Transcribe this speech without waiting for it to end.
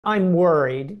I'm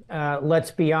worried,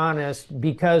 let's be honest,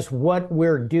 because what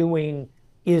we're doing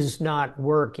is not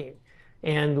working.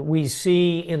 And we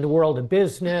see in the world of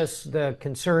business the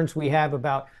concerns we have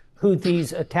about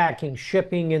Houthis attacking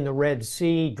shipping in the Red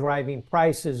Sea, driving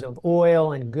prices of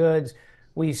oil and goods.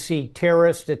 We see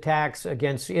terrorist attacks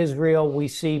against Israel. We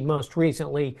see most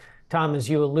recently, Tom, as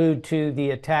you allude to,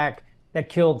 the attack that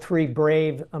killed three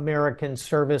brave American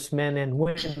servicemen and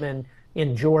women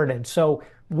in Jordan. So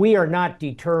we are not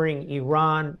deterring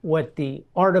Iran. What the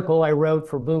article I wrote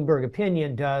for Bloomberg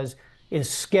Opinion does is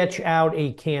sketch out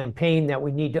a campaign that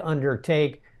we need to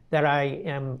undertake that I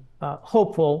am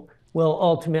hopeful will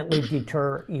ultimately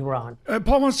deter Iran.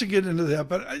 Paul wants to get into that,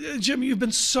 but Jim, you've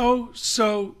been so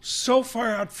far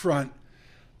out front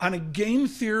on a game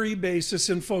theory basis,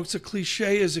 and folks, a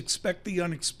cliche is expect the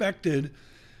unexpected.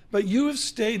 But you have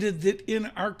stated that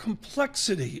in our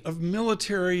complexity of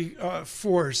military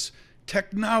force,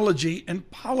 technology, and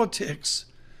politics,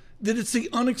 that it's the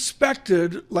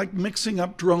unexpected, like mixing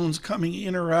up drones coming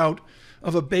in or out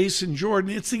of a base in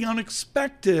Jordan. It's the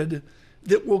unexpected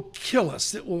that will kill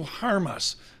us, that will harm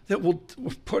us, that will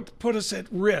put us at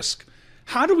risk.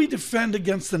 How do we defend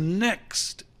against the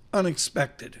next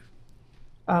unexpected?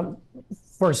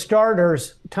 For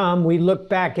starters, Tom, we look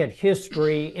back at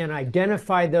history and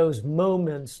identify those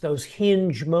moments, those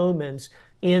hinge moments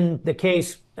in the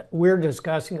case we're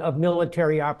discussing of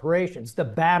military operations. The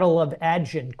Battle of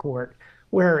Agincourt,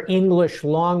 where English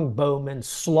longbowmen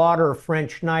slaughter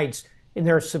French knights in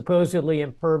their supposedly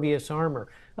impervious armor.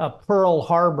 Pearl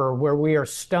Harbor, where we are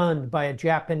stunned by a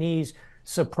Japanese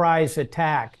surprise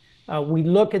attack. We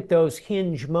look at those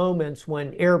hinge moments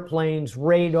when airplanes,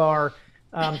 radar,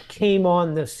 came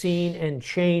on the scene and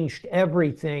changed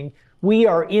everything. We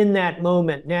are in that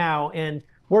moment now, and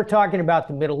we're talking about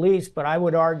the Middle East, but I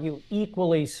would argue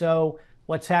equally so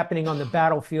what's happening on the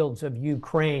battlefields of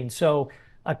Ukraine. So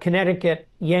A Connecticut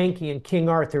Yankee in King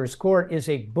Arthur's Court is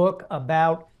a book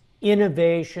about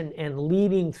innovation and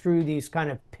leading through these kind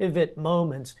of pivot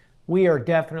moments. We are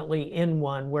definitely in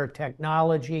one where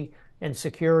technology and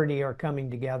security are coming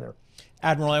together.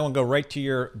 Admiral, I want to go right to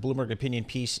your Bloomberg Opinion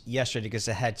piece yesterday because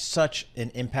it had such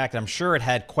an impact. I'm sure it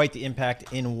had quite the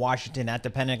impact in Washington, at the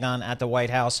Pentagon, at the White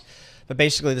House. But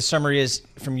basically, the summary is,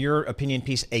 from your opinion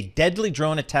piece, a deadly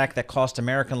drone attack that cost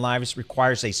American lives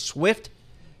requires a swift,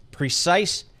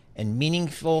 precise, and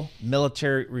meaningful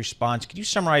military response. Could you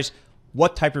summarize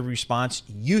what type of response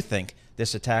you think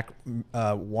this attack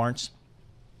warrants?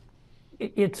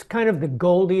 It's kind of the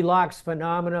Goldilocks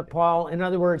phenomena, Paul. In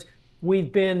other words,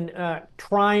 we've been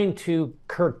trying to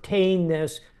curtail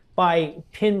this by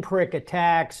pinprick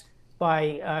attacks,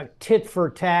 by tit for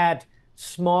tat,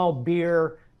 small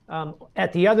beer.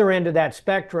 At the other end of that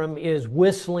spectrum is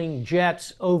whistling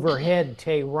jets overhead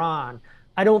Tehran.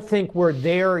 I don't think we're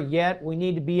there yet. We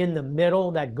need to be in the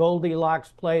middle, that Goldilocks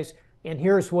place. And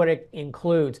here's what it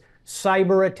includes: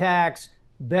 cyber attacks,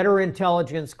 better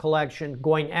intelligence collection,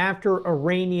 going after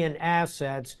Iranian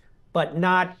assets, but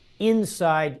not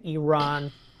inside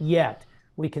Iran yet.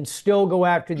 We can still go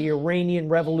after the Iranian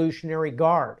Revolutionary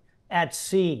Guard at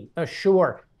sea,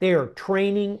 ashore. They are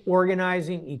training,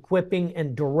 organizing, equipping,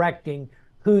 and directing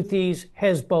Houthis,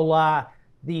 Hezbollah,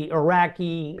 the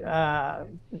Iraqi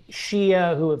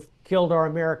Shia who have killed our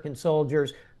American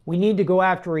soldiers. We need to go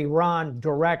after Iran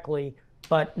directly,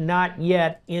 but not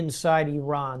yet inside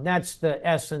Iran. That's the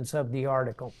essence of the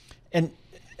article. And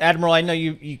Admiral, I know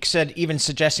you said even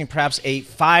suggesting perhaps a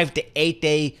 5 to 8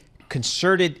 day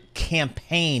concerted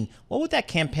campaign. What would that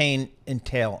campaign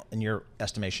entail in your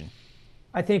estimation?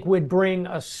 I think we'd bring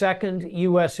a second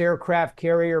U.S. aircraft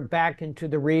carrier back into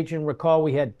the region. Recall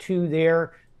we had two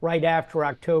there right after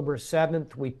October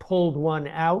 7th. We pulled one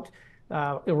out.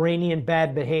 Iranian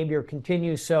bad behavior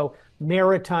continues. So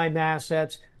maritime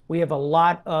assets. We have a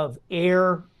lot of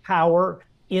air power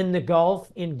in the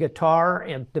Gulf, in Qatar,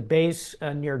 and the base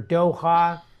near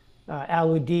Doha, Al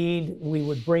Udeid. We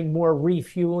would bring more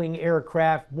refueling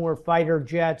aircraft, more fighter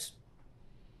jets,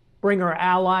 bring our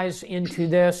allies into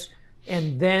this,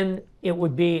 and then it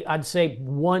would be, I'd say,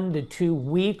 1 to 2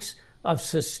 weeks of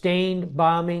sustained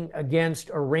bombing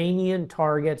against Iranian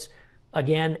targets,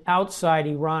 again, outside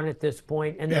Iran at this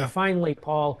point. And then finally,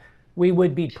 Paul, we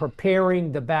would be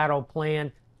preparing the battle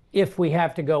plan if we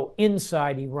have to go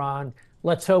inside Iran.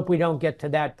 Let's hope we don't get to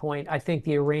that point. I think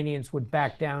the Iranians would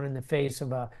back down in the face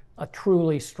of a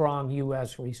truly strong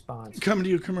U.S. response. Coming to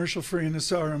you commercial free in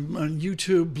this hour on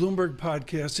YouTube, Bloomberg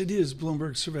Podcast. It is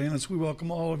Bloomberg Surveillance. We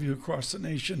welcome all of you across the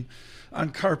nation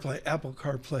on CarPlay, Apple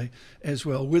CarPlay as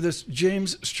well. With us,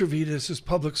 James Stavridis, his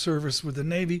public service with the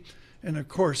Navy, and of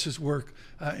course his work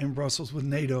in Brussels with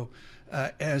NATO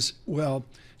as well.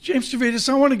 James Stavridis,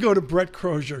 I want to go to Brett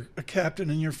Crozier, a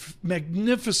captain in your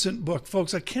magnificent book.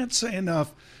 Folks, I can't say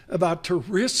enough about To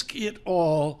Risk It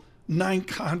All, 9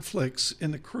 conflicts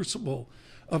in the crucible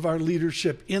of our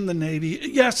leadership in the Navy.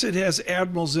 Yes, it has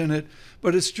admirals in it,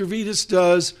 but as Stavridis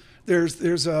does,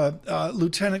 there's a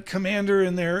lieutenant commander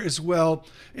in there as well,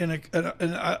 and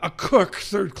a cook,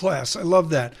 3rd class. I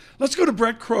love that. Let's go to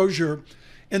Brett Crozier,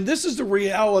 and this is the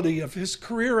reality of his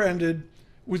career ended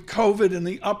with COVID and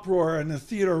the uproar and the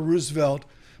Theodore Roosevelt.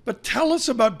 But tell us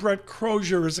about Brett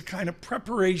Crozier as a kind of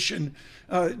preparation,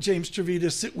 James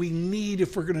Stavridis, that we need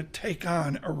if we're going to take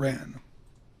on Iran.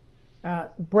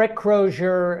 Brett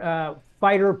Crozier,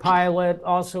 fighter pilot,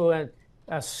 also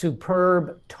a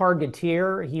superb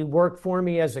targeteer. He worked for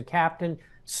me as a captain,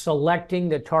 selecting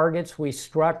the targets we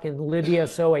struck in Libya.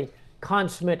 So a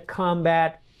consummate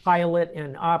combat pilot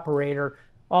and operator,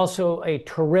 also a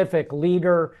terrific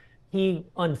leader. He,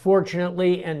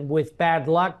 unfortunately, and with bad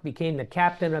luck, became the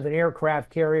captain of an aircraft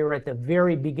carrier at the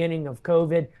very beginning of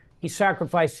COVID. He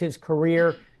sacrificed his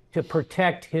career to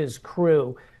protect his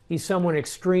crew. He's someone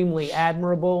extremely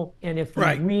admirable. And if you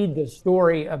read the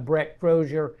story of Brett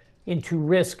Crozier in To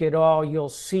Risk It All, you'll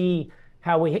see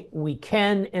how we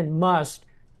can and must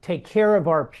take care of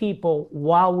our people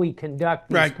while we conduct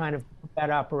these kind of combat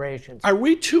operations. Are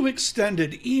we too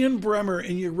extended? Ian Bremmer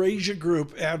in Eurasia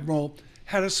Group, Admiral,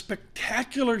 had a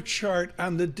spectacular chart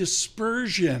on the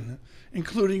dispersion,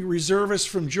 including reservists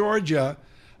from Georgia,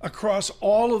 across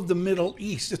all of the Middle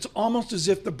East. It's almost as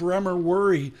if the Bremmer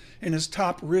worry in his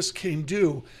top risk came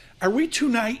due. Are we too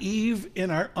naive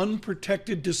in our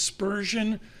unprotected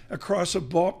dispersion across a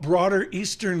broader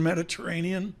Eastern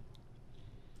Mediterranean?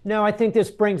 No, I think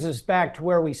this brings us back to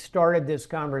where we started this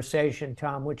conversation,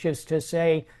 Tom, which is to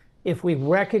say, if we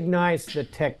recognize the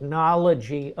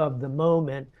technology of the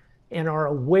moment and are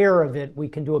aware of it, we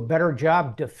can do a better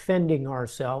job defending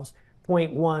ourselves.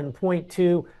 Point one. Point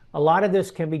two, a lot of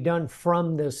this can be done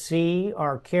from the sea.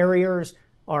 Our carriers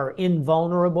are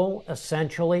invulnerable,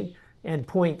 essentially. And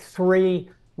point three,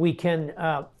 we can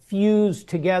fuse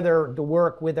together the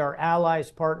work with our allies,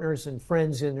 partners, and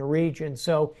friends in the region.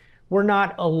 So we're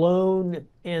not alone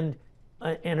and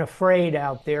afraid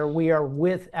out there. We are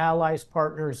with allies,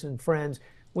 partners, and friends.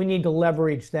 We need to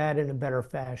leverage that in a better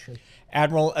fashion.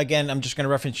 Admiral, again, I'm just going to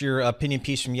reference your opinion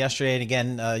piece from yesterday. And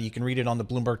again, you can read it on the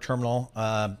Bloomberg terminal,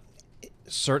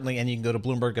 certainly, and you can go to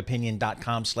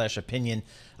bloombergopinion.com/opinion,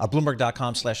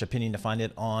 bloomberg.com/opinion to find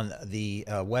it on the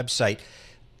website.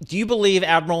 Do you believe,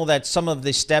 Admiral, that some of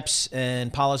the steps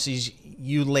and policies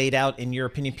you laid out in your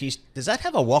opinion piece, does that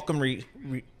have a welcome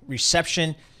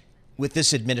reception with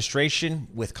this administration,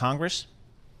 with Congress?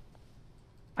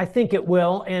 I think it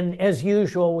will. And as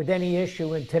usual with any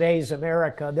issue in today's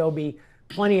America, there'll be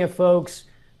plenty of folks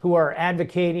who are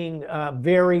advocating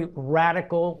very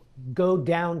radical, go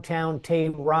downtown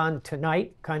Tehran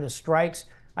tonight kind of strikes.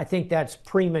 I think that's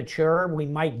premature. We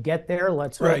might get there.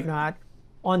 Let's hope not.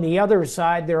 On the other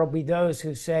side, there will be those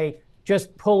who say,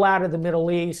 just pull out of the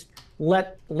Middle East,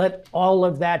 let all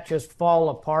of that just fall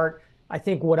apart. I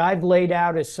think what I've laid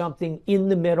out is something in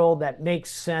the middle that makes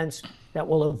sense, that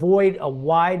will avoid a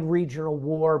wide regional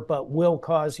war, but will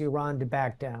cause Iran to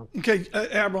back down. Okay,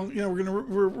 Admiral,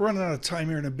 we're running out of time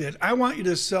here in a bit. I want you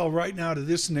to sell right now to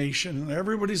this nation, and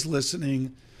everybody's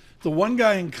listening, the one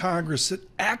guy in Congress that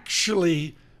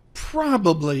actually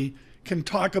probably can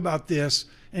talk about this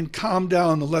and calm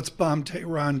down the Let's Bomb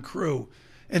Tehran crew.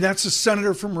 And that's the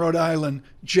senator from Rhode Island,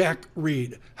 Jack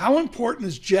Reed. How important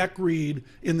is Jack Reed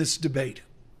in this debate?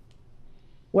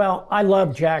 Well, I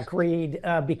love Jack Reed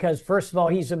because, first of all,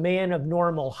 he's a man of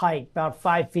normal height, about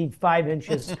 5 feet 5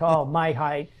 inches tall, my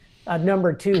height.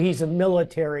 Number two, he's a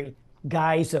military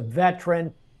guy. He's a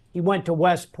veteran. He went to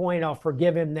West Point. I'll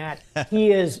forgive him that.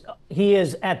 He is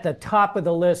at the top of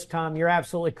the list, Tom. You're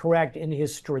absolutely correct in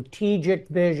his strategic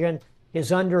vision,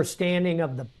 his understanding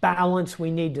of the balance we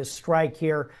need to strike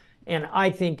here. And I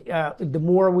think the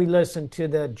more we listen to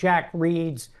the Jack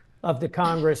Reeds of the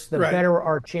Congress, the better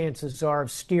our chances are of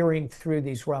steering through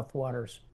these rough waters.